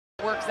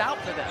works out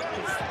for them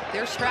because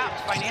they're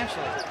strapped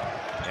financially.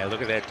 Yeah,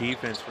 look at that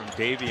defense from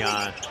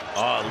Davion.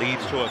 Oh, it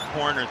leads to a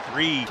corner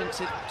three.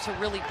 To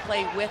really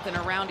play with and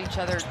around each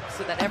other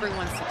so that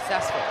everyone's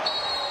successful.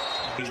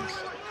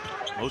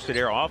 Most of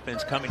their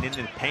offense coming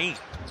into the paint.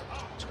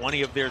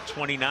 20 of their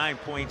 29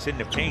 points in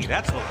the paint.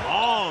 That's a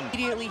long.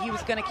 Immediately he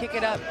was going to kick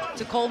it up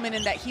to Coleman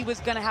and that he was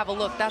going to have a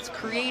look. That's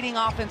creating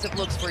offensive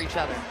looks for each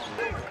other.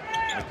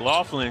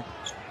 McLaughlin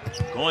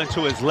going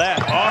to his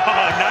left. Oh,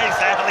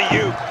 nice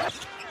alley-oop.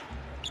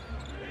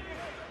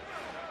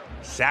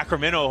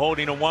 Sacramento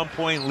holding a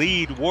 1-point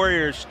lead.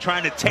 Warriors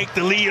trying to take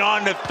the lead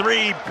on the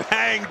three.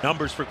 Bang.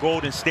 Numbers for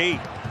Golden State.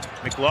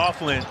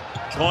 McLaughlin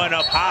going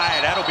up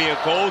high. That'll be a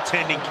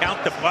goaltending.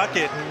 Count the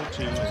bucket.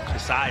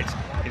 Decides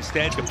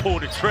instead to pull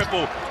the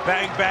triple.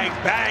 Bang, bang,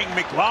 bang.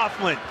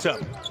 McLaughlin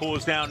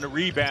pulls down the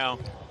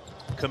rebound.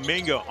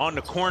 Kuminga on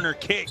the corner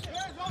kick.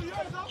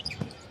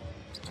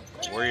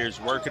 Warriors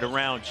working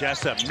around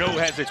Jessup. No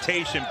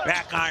hesitation.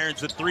 Back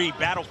irons the three.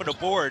 Battle for the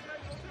board.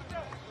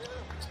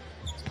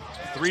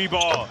 Three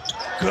ball.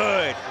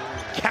 Good.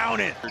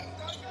 Count it. Here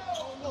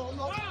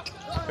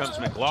comes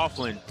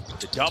McLaughlin.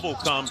 The double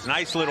comes.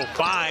 Nice little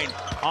find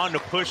on the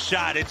push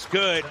shot. It's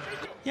good.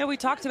 Yeah, we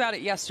talked about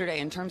it yesterday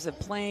in terms of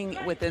playing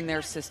within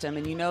their system,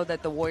 and you know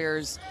that the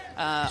Warriors...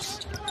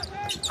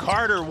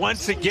 Carter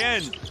once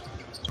again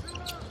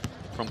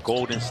from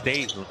Golden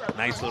State.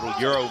 Nice little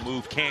Euro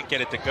move. Can't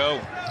get it to go.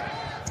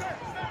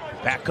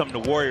 Back come the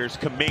Warriors.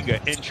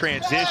 Kuminga in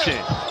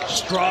transition.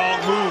 Strong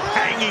move.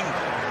 Hanging.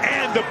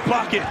 And the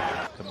bucket.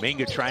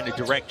 Kuminga trying to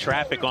direct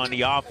traffic on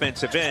the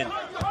offensive end.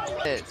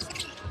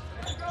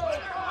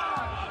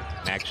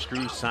 Max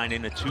Strus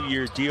signing a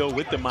 2-year deal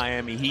with the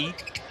Miami Heat.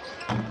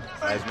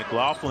 As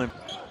McLaughlin,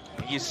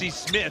 you see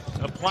Smith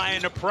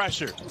applying the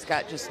pressure. He's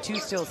got just 2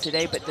 steals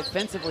today, but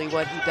defensively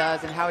what he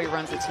does and how he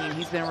runs the team,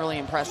 he's been really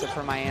impressive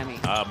for Miami.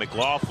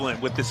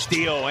 McLaughlin with the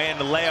steal and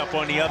the layup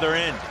on the other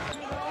end.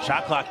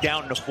 Shot clock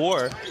down to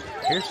 4.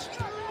 Here's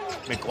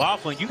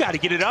McLaughlin. You got to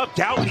get it up.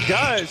 Doughton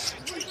does.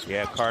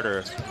 Yeah,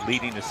 Carter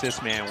leading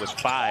assist man with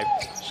 5.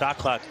 Shot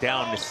clock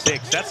down to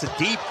 6. That's a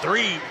deep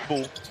 3.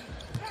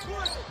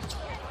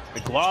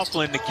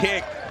 McLaughlin the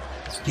kick.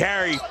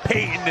 Gary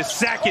Payton the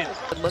second.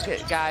 Look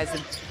at guys,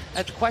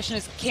 and the question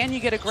is, can you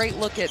get a great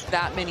look at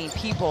that many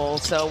people?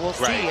 So we'll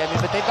see. Right. I mean,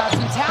 but they've got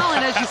some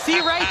talent, as you see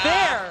right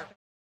there.